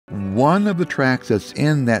One of the tracts that's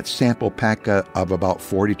in that sample pack of about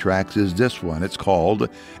 40 tracts is this one. It's called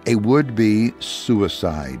A Would-Be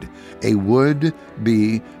Suicide. A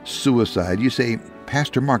Would-Be Suicide. You say,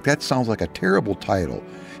 Pastor Mark, that sounds like a terrible title.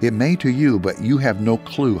 It may to you, but you have no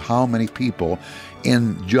clue how many people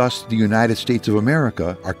in just the United States of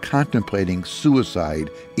America are contemplating suicide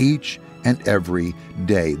each and every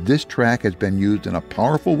day. This tract has been used in a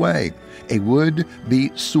powerful way. A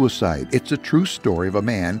would-be suicide. It's a true story of a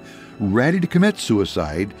man ready to commit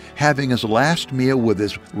suicide, having his last meal with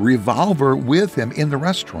his revolver with him in the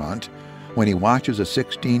restaurant when he watches a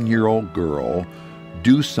 16-year-old girl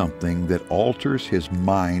do something that alters his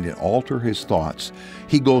mind and alter his thoughts.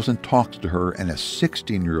 He goes and talks to her, and a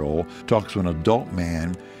 16-year-old talks to an adult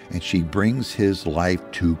man, and she brings his life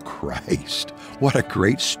to Christ. What a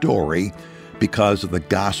great story because of the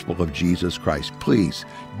gospel of Jesus Christ. Please,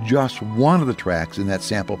 just one of the tracts in that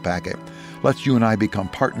sample packet. Let's you and I become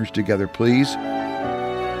partners together, please.